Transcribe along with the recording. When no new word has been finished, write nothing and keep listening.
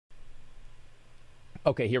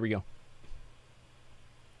Okay, here we go.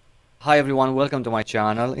 Hi everyone, welcome to my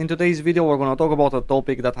channel. In today's video we're going to talk about a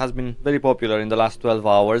topic that has been very popular in the last 12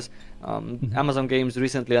 hours. Amazon Games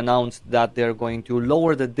recently announced that they're going to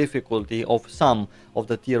lower the difficulty of some of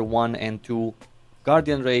the tier 1 and 2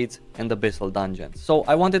 Guardian raids and Abyssal dungeons. So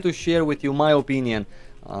I wanted to share with you my opinion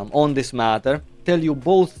on this matter, tell you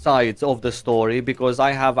both sides of the story, because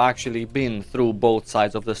I have actually been through both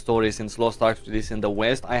sides of the story since Lost Ark's release in the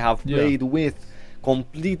West. I have played with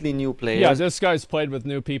completely new players. Yeah, this guy's played with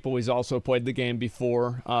new people. He's also played the game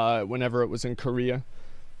before, whenever it was in Korea.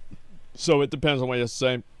 So it depends on what you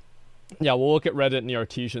say. Yeah, we'll look at Reddit and the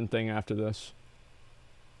Artesian thing after this.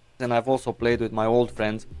 And I've also played with my old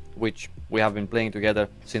friends, which we have been playing together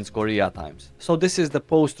since Korea times. So this is the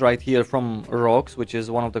post right here from Rox, which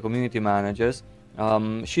is one of the community managers.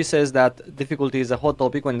 She says that difficulty is a hot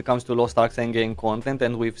topic when it comes to Lost Ark's endgame content,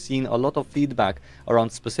 and we've seen a lot of feedback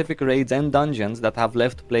around specific raids and dungeons that have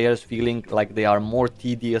left players feeling like they are more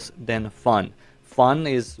tedious than fun. Fun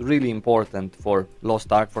is really important for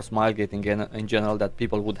Lost Ark, for Smilegate in general, that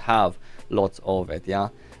people would have lots of it, yeah?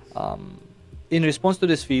 In response to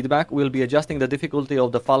this feedback, we'll be adjusting the difficulty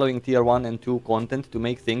of the following tier 1 and 2 content to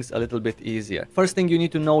make things a little bit easier. First thing you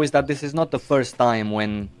need to know is that this is not the first time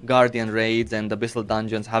when Guardian raids and Abyssal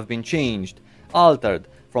dungeons have been changed, altered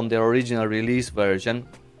from their original release version.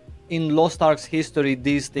 In Lost Ark's history,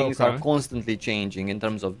 these things are constantly changing in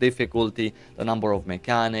terms of difficulty, the number of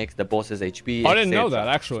mechanics, the boss's HP, I didn't know that,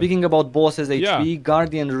 actually. Speaking about boss's HP,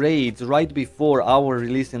 Guardian raids right before our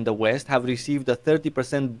release in the West have received a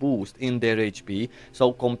 30% boost in their HP.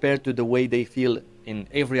 So compared to the way they feel in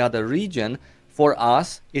every other region, for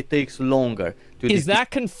us, it takes longer to... Is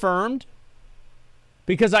that confirmed?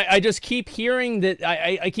 Because I just keep hearing that,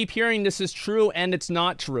 I keep hearing this is true and it's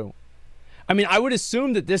not true. I mean, I would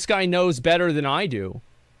assume that this guy knows better than I do.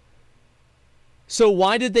 So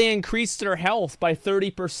why did they increase their health by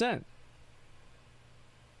 30%?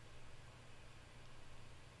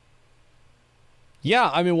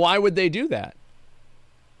 Yeah, I mean, why would they do that?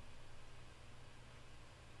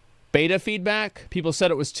 Beta feedback? People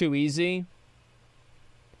said it was too easy.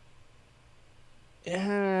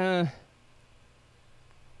 In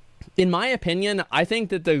my opinion, I think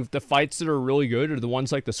that the fights that are really good are the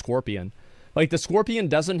ones like the Scorpion. Like, the Scorpion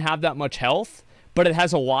doesn't have that much health, but it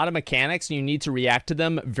has a lot of mechanics, and you need to react to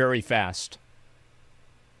them very fast.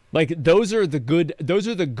 Like, those are the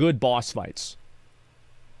good boss fights.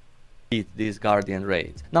 These Guardian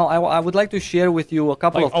raids. Now, I would like to share with you a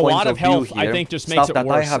couple of points a lot of health, view here, I think, just makes it stuff that I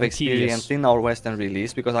worse have and experienced tedious. in our Western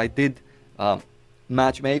release, because I did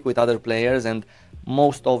matchmake with other players, and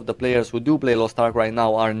most of the players who do play Lost Ark right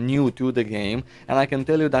now are new to the game, and I can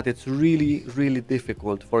tell you that it's really, really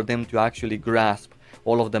difficult for them to actually grasp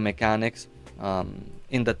all of the mechanics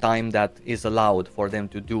in the time that is allowed for them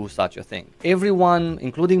to do such a thing. Everyone,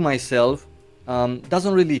 including myself,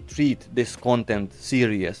 doesn't really treat this content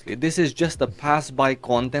seriously. This is just a pass-by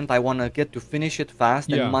content. I want to get to finish it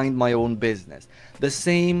fast and mind my own business. The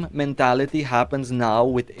same mentality happens now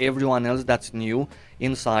with everyone else that's new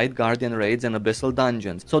inside Guardian raids and Abyssal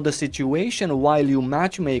dungeons. So the situation while you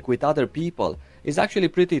matchmake with other people is actually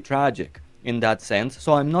pretty tragic in that sense.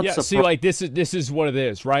 So I'm not surprised. See, like, this is what it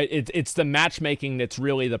is, right? It's the matchmaking that's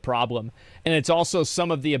really the problem, and it's also some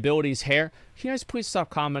of the abilities. Hair. Can you guys please stop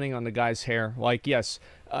commenting on the guy's hair? Like, yes,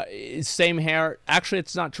 same hair. Actually,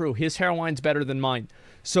 it's not true. His hairline's better than mine.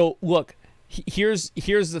 So look, here's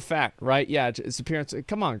the fact, right? Yeah, its appearance.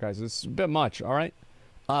 Come on, guys, it's a bit much. All right.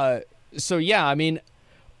 So yeah, I mean,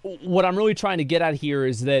 what I'm really trying to get at here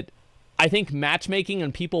is that I think matchmaking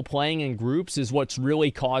and people playing in groups is what's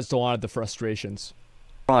really caused a lot of the frustrations.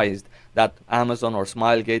 Surprised that Amazon or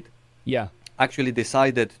Smilegate actually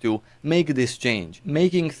decided to make this change.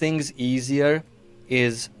 Making things easier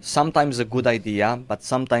is sometimes a good idea, but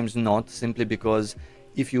sometimes not, simply because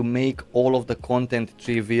if you make all of the content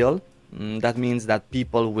trivial, that means that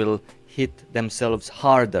people will hit themselves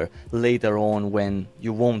harder later on when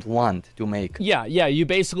you won't want to make. Yeah, you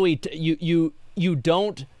basically you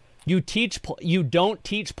don't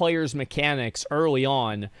teach players mechanics early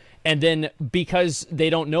on, and then because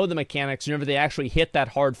they don't know the mechanics, whenever they actually hit that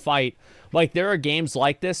hard fight, like, there are games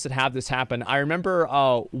like this that have this happen. I remember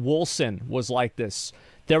Wolcen was like this.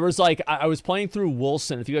 There was, like, I was playing through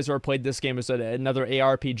Wolcen. If you guys ever played this game, it's another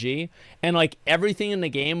ARPG, and, like, everything in the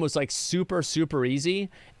game was, like, super, super easy,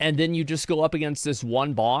 and then you just go up against this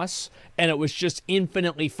one boss, and it was just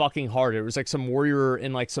infinitely fucking hard. It was, like, some warrior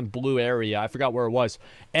in, like, some blue area. I forgot where it was.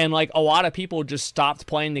 And, like, a lot of people just stopped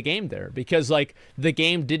playing the game there, because, like, the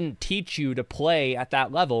game didn't teach you to play at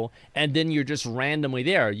that level, and then you're just randomly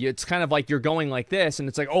there. It's kind of like you're going like this, and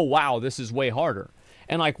it's like, oh, wow, this is way harder.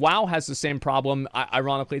 And like WoW has the same problem,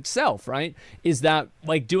 ironically itself, right? Is that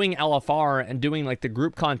like doing LFR and doing like the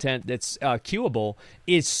group content that's queuable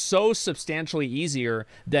is so substantially easier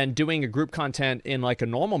than doing a group content in like a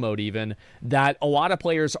normal mode even, that a lot of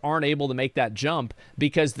players aren't able to make that jump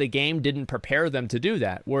because the game didn't prepare them to do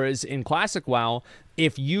that. Whereas in Classic WoW,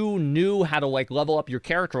 if you knew how to like level up your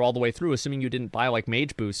character all the way through, assuming you didn't buy like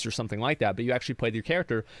mage boosts or something like that, but you actually played your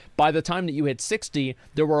character, by the time that you hit 60,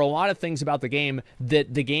 there were a lot of things about the game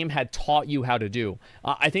that the game had taught you how to do.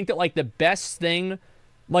 I think that like the best thing,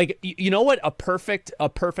 like, you know what a perfect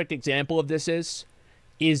example of this is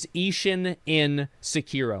Ishin in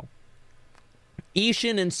Sekiro.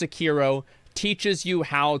 Ishin in Sekiro teaches you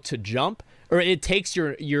how to jump, or it takes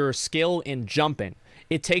your skill in jumping.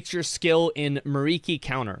 It takes your skill in Mariki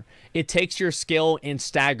counter. It takes your skill in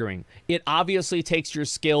staggering. It obviously takes your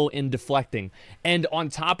skill in deflecting. And on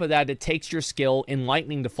top of that, it takes your skill in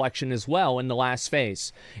lightning deflection as well in the last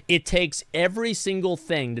phase. It takes every single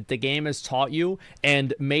thing that the game has taught you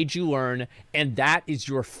and made you learn, and that is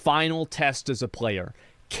your final test as a player.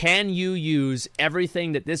 Can you use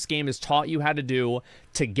everything that this game has taught you how to do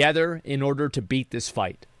together in order to beat this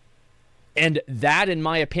fight? And that, in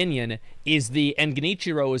my opinion, is the... And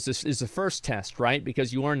Genichiro is the first test, right?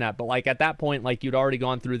 Because you learn that. But, like, at that point, like, you'd already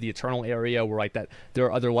gone through the Eternal area where, like, that there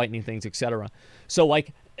are other lightning things, etc. So,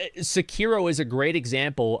 like, Sekiro is a great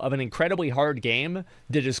example of an incredibly hard game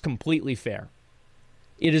that is completely fair.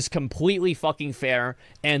 It is completely fucking fair,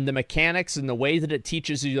 and the mechanics and the way that it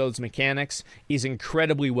teaches you those mechanics is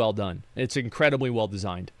incredibly well done. It's incredibly well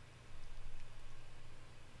designed.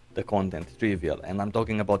 The content trivial, and I'm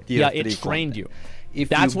talking about tier 3 it trained content. you.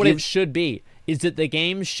 That's what it should be, is that the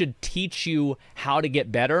game should teach you how to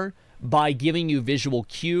get better by giving you visual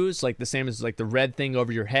cues, like the same as like the red thing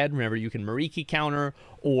over your head. Remember, you can Mariki counter,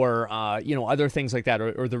 or you know, other things like that,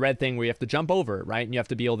 or the red thing where you have to jump over it, right? And you have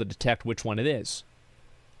to be able to detect which one it is.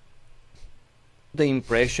 The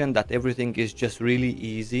impression that everything is just really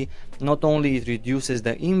easy, not only it reduces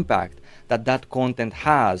the impact that content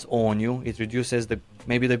has on you, it reduces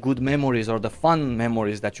maybe the good memories or the fun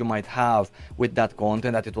memories that you might have with that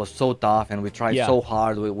content, that it was so tough and we tried so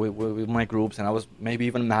hard with my groups, and I was maybe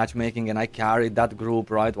even matchmaking and I carried that group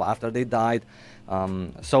right after they died.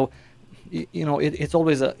 So you know, it's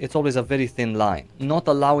always a very thin line, not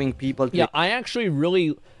allowing people to... I actually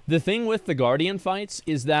really... The thing with the Guardian fights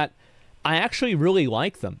is that I actually really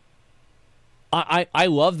like them. I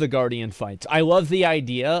love the Guardian fights. I love the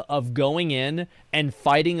idea of going in and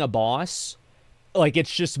fighting a boss. Like,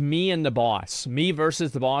 it's just me and the boss. Me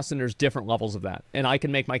versus the boss, and there's different levels of that. And I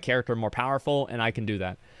can make my character more powerful, and I can do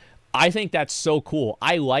that. I think that's so cool.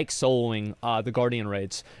 I like soloing the Guardian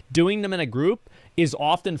raids. Doing them in a group is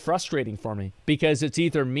often frustrating for me, because it's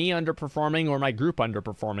either me underperforming or my group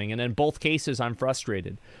underperforming, and in both cases I'm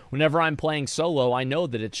frustrated. Whenever I'm playing solo, I know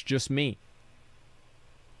that it's just me.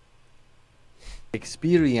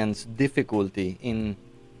 Experience difficulty in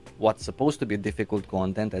what's supposed to be difficult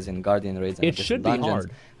content, as in Guardian raids and should dungeons,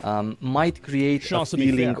 be hard. might create a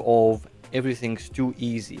feeling of everything's too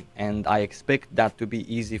easy, and I expect that to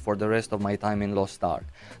be easy for the rest of my time in Lost Ark.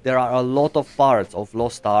 There are a lot of parts of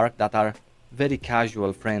Lost Ark that are very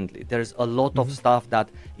casual friendly. There's a lot of stuff that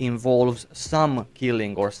involves some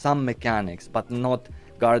killing or some mechanics, but not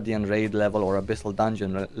Guardian raid level or Abyssal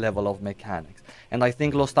dungeon level of mechanics. And I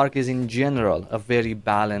think Lost Ark is in general a very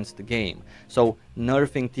balanced game. So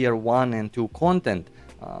nerfing tier 1 and 2 content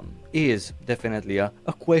is definitely a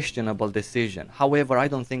questionable decision. However, I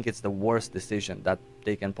don't think it's the worst decision that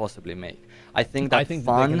they can possibly make. I think that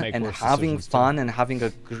fun and having fun and having a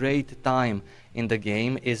great time in the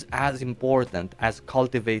game is as important as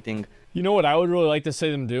cultivating... You know what I would really like to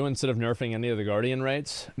see them do instead of nerfing any of the Guardian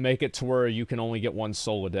raids? Make it to where you can only get one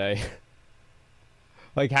soul a day.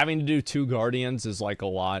 Like, having to do 2 Guardians is like a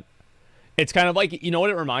lot. It's kind of like, you know what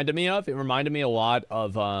it reminded me of? It reminded me a lot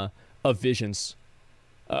of Visions.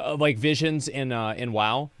 Like Visions in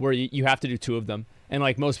WoW, where you have to do 2 of them. And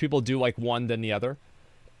like most people do like one then the other.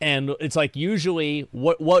 And it's like usually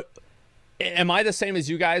what am I the same as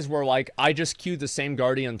you guys, where like I just queue the same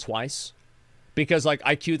Guardian twice? Because like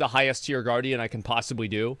I queue the highest tier Guardian I can possibly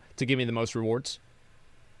do to give me the most rewards.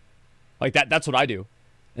 Like that's what I do.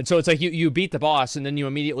 And so it's like you beat the boss and then you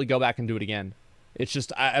immediately go back and do it again. It's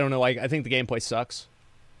just, I don't know, like I think the gameplay sucks.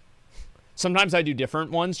 Sometimes I do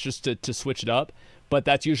different ones just to switch it up, but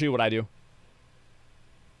that's usually what I do.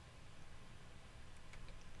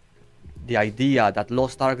 The idea that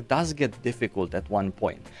Lost Ark does get difficult at one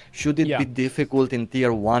point. Should it be difficult in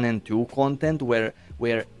tier 1 and 2 content, where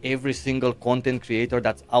every single content creator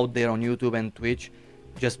that's out there on YouTube and Twitch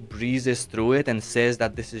just breezes through it and says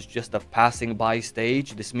that this is just a passing by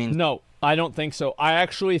stage, this means... No, I don't think so. I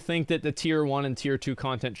actually think that the tier 1 and tier 2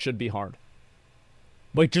 content should be hard.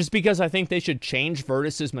 Like, just because I think they should change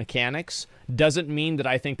Virtus's mechanics doesn't mean that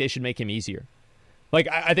I think they should make him easier. Like,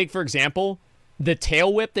 I think, for example, the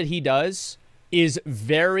tail whip that he does is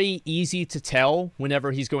very easy to tell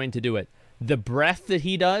whenever he's going to do it. The breath that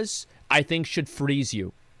he does, I think, should freeze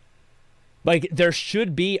you. Like, there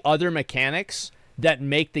should be other mechanics that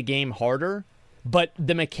make the game harder, but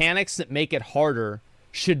the mechanics that make it harder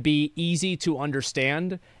should be easy to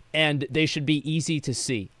understand, and they should be easy to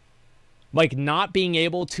see. Like, not being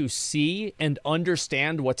able to see and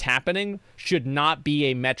understand what's happening should not be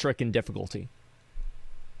a metric in difficulty.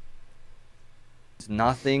 It's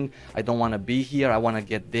nothing. I don't want to be here. I want to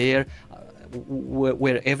get there.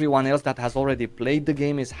 Where everyone else that has already played the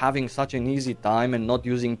game is having such an easy time and not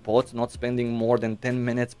using pots, not spending more than 10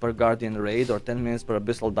 minutes per Guardian raid or 10 minutes per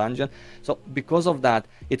Abyssal dungeon. So because of that,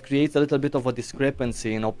 it creates a little bit of a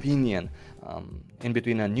discrepancy in opinion in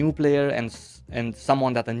between a new player and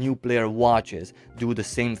someone that a new player watches do the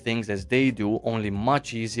same things as they do, only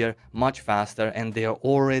much easier, much faster, and they are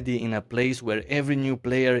already in a place where every new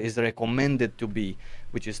player is recommended to be,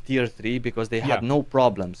 which is tier 3, because they have no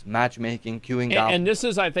problems matchmaking, queuing up. And this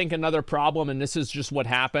is, I think, another problem, and this is just what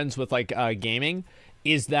happens with like gaming,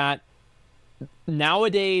 is that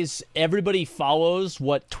nowadays everybody follows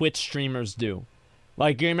what Twitch streamers do.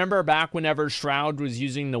 Like, you remember back whenever Shroud was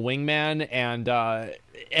using the wingman and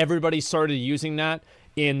everybody started using that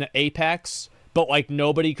in Apex, but like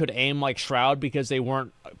nobody could aim like Shroud because they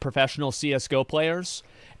weren't professional CSGO players,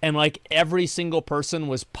 and like every single person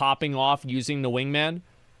was popping off using the wingman.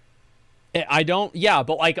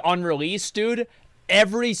 But like on release, dude,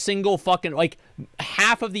 every single fucking, like,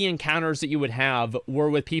 half of the encounters that you would have were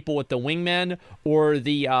with people with the wingman or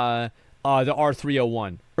the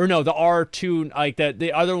R301, or no, the R2, like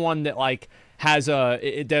the other one that like has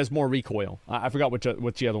it does more recoil. I forgot which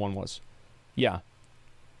the other one was. Yeah,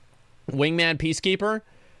 wingman Peacekeeper.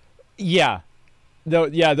 Yeah,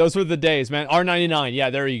 those were the days, man. R99.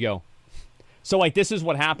 Yeah, there you go. So like this is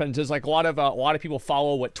what happens is like a lot of people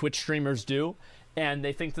follow what Twitch streamers do, and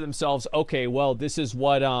they think to themselves, okay, well, this is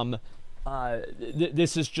what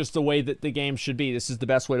this is just the way that the game should be. This is the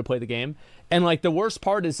best way to play the game. And like the worst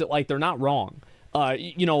part is that like they're not wrong.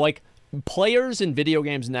 You know, like players in video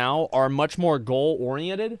games now are much more goal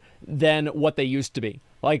oriented than what they used to be.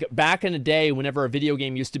 Like back in the day, whenever a video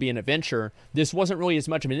game used to be an adventure, this wasn't really as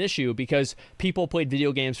much of an issue because people played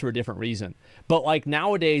video games for a different reason. But like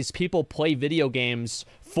nowadays, people play video games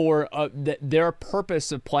for their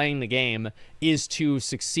purpose of playing the game is to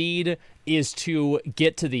succeed, is to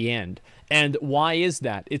get to the end. And why is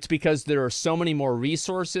that? It's because there are so many more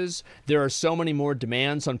resources, there are so many more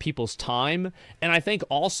demands on people's time, and I think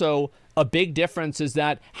also a big difference is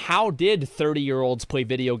that how did 30-year-olds play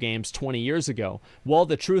video games 20 years ago? Well,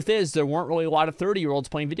 the truth is there weren't really a lot of 30-year-olds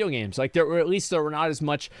playing video games. Like there were not as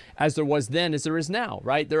much as there was then as there is now,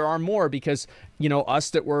 right? There are more because, you know, us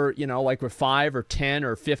that were, you know, like we're 5 or 10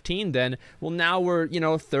 or 15 then, well, now we're, you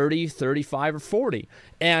know, 30, 35 or 40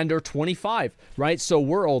 or 25, right? So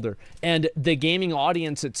we're older. And the gaming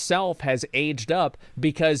audience itself has aged up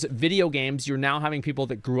because video games, you're now having people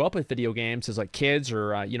that grew up with video games as like kids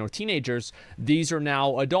or, you know, teenagers. These are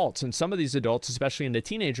now adults, and some of these adults, especially into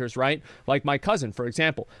teenagers, right? Like my cousin, for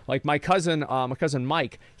example. Like my cousin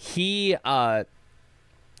Mike, he was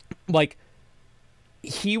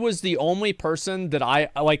the only person that I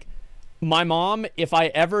like. My mom, if I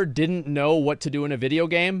ever didn't know what to do in a video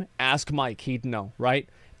game, ask Mike, he'd know, right?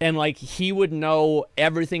 And like he would know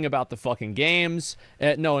everything about the fucking games.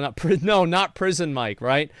 Not Prison Mike,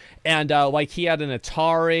 right? And like he had an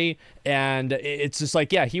Atari, and it's just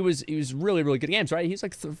like, yeah, he was really, really good at games, right? He's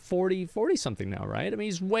like 40 something now, right? I mean,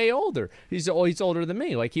 he's way older. He's older than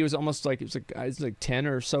me. Like he was almost like he's like 10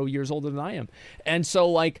 or so years older than I am. And so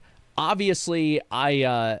like obviously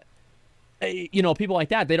you know, people like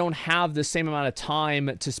that, they don't have the same amount of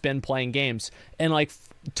time to spend playing games. And like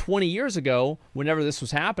 20 years ago, whenever this was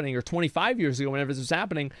happening, or 25 years ago, whenever this was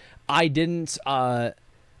happening, I didn't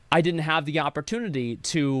have the opportunity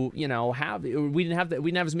to, you know, we didn't have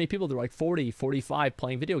as many people that were like 40, 45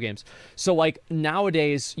 playing video games. So like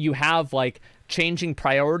nowadays you have like changing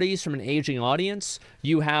priorities from an aging audience.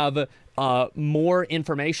 You have more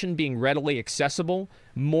information being readily accessible,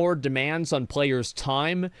 more demands on players'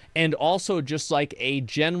 time, and also just like a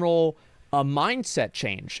general mindset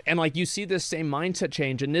change. And like you see this same mindset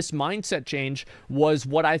change, and this mindset change was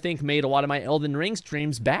what I think made a lot of my Elden Ring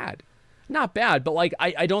streams bad. not bad, but like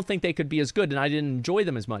I don't think they could be as good, and I didn't enjoy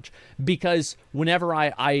them as much because whenever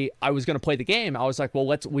I was gonna play the game, I was like,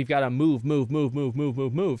 well, we've got to move,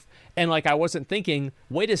 and like I wasn't thinking,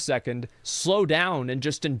 wait a second, slow down and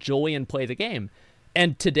just enjoy and play the game.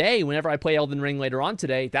 And today, whenever I play Elden Ring later on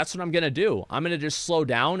today, that's what I'm gonna do. I'm gonna just slow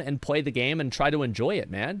down and play the game and try to enjoy it,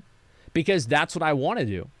 man, because that's what I want to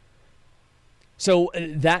do. So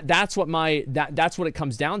that's what it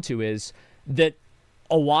comes down to, is that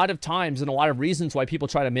a lot of times and a lot of reasons why people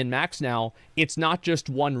try to min-max now, it's not just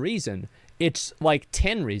one reason. It's like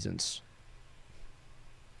 10 reasons.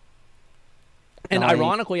 And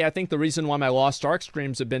ironically, I think the reason why my Lost Ark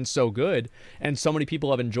streams have been so good and so many people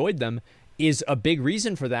have enjoyed them is a big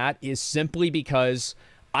reason for that is simply because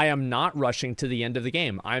I am not rushing to the end of the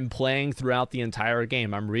game. I'm playing throughout the entire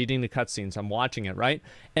game. I'm reading the cutscenes. I'm watching it, right?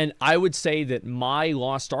 And I would say that my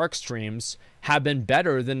Lost Ark streams have been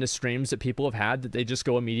better than the streams that people have had that they just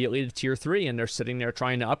go immediately to tier 3 and they're sitting there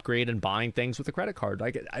trying to upgrade and buying things with a credit card.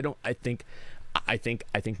 Like I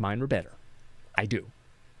think mine were better. I do.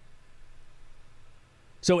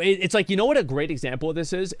 So it's like, you know what a great example of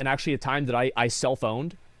this is, and actually a time that I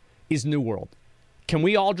self-owned, is New World. Can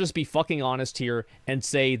we all just be fucking honest here and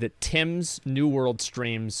say that Tim's New World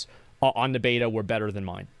streams on the beta were better than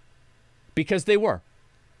mine? Because they were.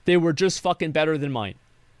 They were just fucking better than mine.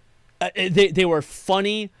 They were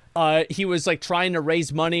funny. He was like trying to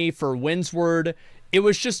raise money for Windsward. It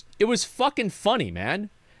was fucking funny, man.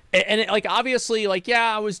 And it, like, obviously, like,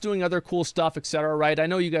 yeah, I was doing other cool stuff, etc., right? I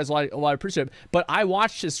know you guys a lot appreciate it, but I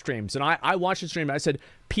watched his streams, and I watched his stream, and I said,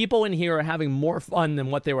 people in here are having more fun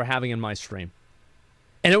than what they were having in my stream.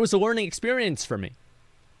 And it was a learning experience for me.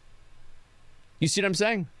 You see what I'm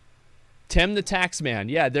saying? Tim the Taxman.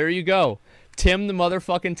 Yeah, there you go. Tim the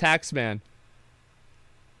motherfucking Taxman.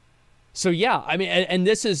 So yeah, I mean, and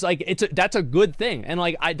this is like, that's a good thing. And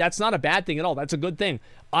like, that's not a bad thing at all. That's a good thing.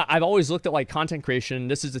 I've always looked at like content creation.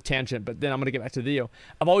 This is a tangent, but then I'm going to get back to the video.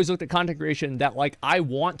 I've always looked at content creation that like, I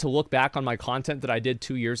want to look back on my content that I did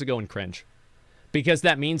 2 years ago and cringe. Because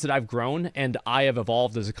that means that I've grown and I have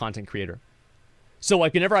evolved as a content creator. So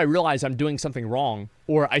like whenever I realize I'm doing something wrong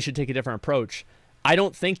or I should take a different approach, I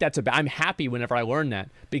don't think that's I'm happy whenever I learn that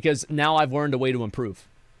because now I've learned a way to improve.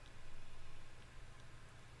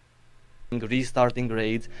 Restarting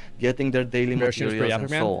raids, getting their daily materials and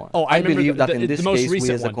so on. Oh, I believe that in this case we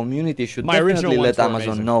as a community should definitely let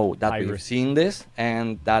Amazon know that we've seen this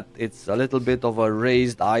and that it's a little bit of a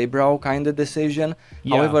raised eyebrow kind of decision.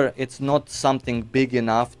 Yeah. However, it's not something big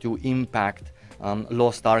enough to impact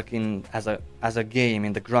Lost Ark as a game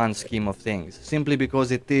in the grand scheme of things, simply because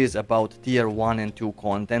it is about tier 1 and 2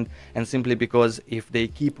 content, and simply because if they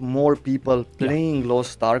keep more people playing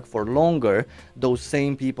Lost Ark for longer, those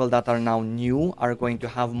same people that are now new are going to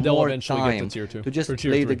have more time to just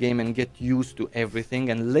play the game and get used to everything,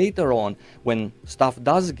 and later on when stuff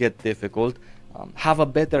does get difficult, have a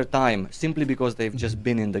better time simply because they've just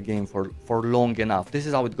been in the game for long enough. This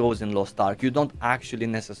is how it goes in Lost Ark. You don't actually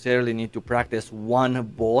necessarily need to practice one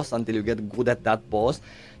boss until you get good at that boss.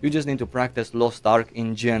 You just need to practice Lost Ark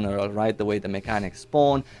in general, right? The way the mechanics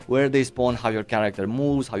spawn, where they spawn, how your character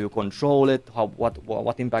moves, how you control it,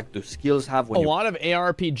 what impact do skills have. When a lot of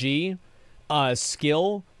ARPG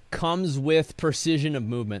skill comes with precision of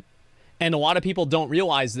movement. And a lot of people don't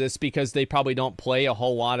realize this because they probably don't play a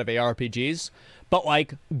whole lot of ARPGs. But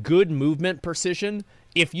like good movement precision,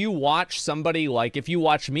 if you watch somebody like, if you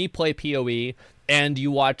watch me play PoE and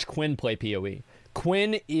you watch Quinn play PoE,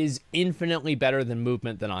 Quinn is infinitely better than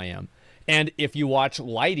movement than I am. And if you watch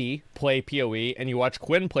Lighty play PoE and you watch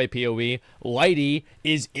Quinn play PoE, Lighty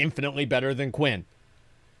is infinitely better than Quinn.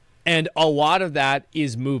 And a lot of that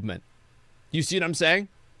is movement. You see what I'm saying?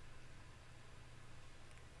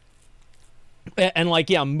 And like,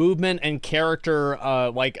 yeah, movement and character,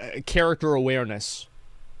 character awareness.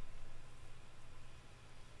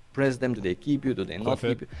 Press them, do they keep you, do they not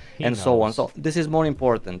keep you, and so on. So this is more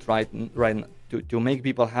important, right to make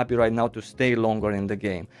people happy right now, to stay longer in the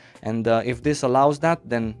game. And if this allows that,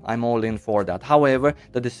 then I'm all in for that. However,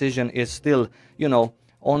 the decision is still, you know,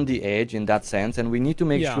 on the edge in that sense, and we need to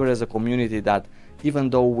make sure as a community that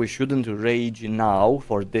even though we shouldn't rage now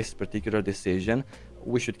for this particular decision,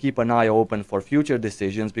 we should keep an eye open for future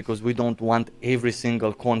decisions, because we don't want every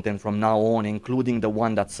single content from now on, including the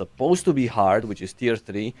one that's supposed to be hard, which is tier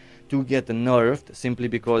 3, to get nerfed simply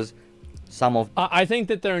because some of... I think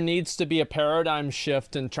that there needs to be a paradigm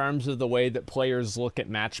shift in terms of the way that players look at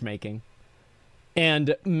matchmaking.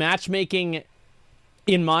 And matchmaking,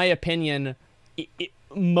 in my opinion,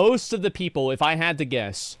 most of the people, if I had to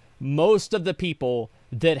guess, most of the people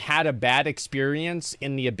that had a bad experience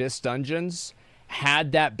in the Abyss dungeons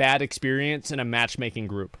had that bad experience in a matchmaking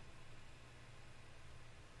group.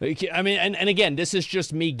 I mean, and again, this is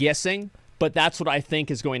just me guessing, but that's what I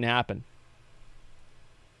think is going to happen.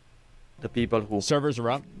 The people who servers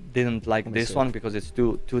are up didn't like this one because it's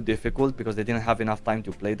too difficult, because they didn't have enough time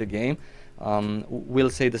to play the game. We'll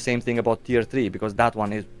say the same thing about tier 3, because that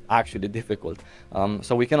one is actually difficult.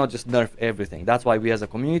 So we cannot just nerf everything. That's why we as a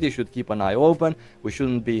community should keep an eye open. We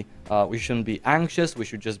shouldn't be anxious. We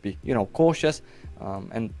should just be, you know, cautious.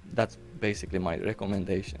 And that's basically my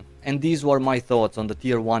recommendation. And these were my thoughts on the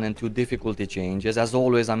tier 1 and 2 difficulty changes. As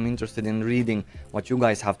always, I'm interested in reading what you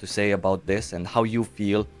guys have to say about this and how you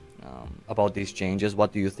feel about these changes.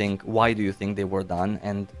 What do you think? Why do you think they were done?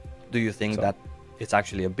 And do you think that it's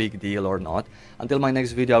actually a big deal or not? Until my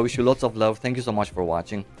next video, I wish you lots of love. Thank you so much for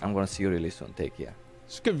watching. I'm gonna see you really soon. Take care.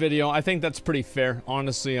 It's a good video. I think that's pretty fair,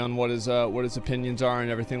 honestly, on what his opinions are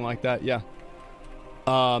and everything like that. Yeah.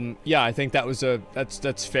 Yeah, I think that was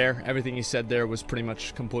that's fair. Everything he said there was pretty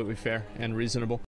much completely fair and reasonable.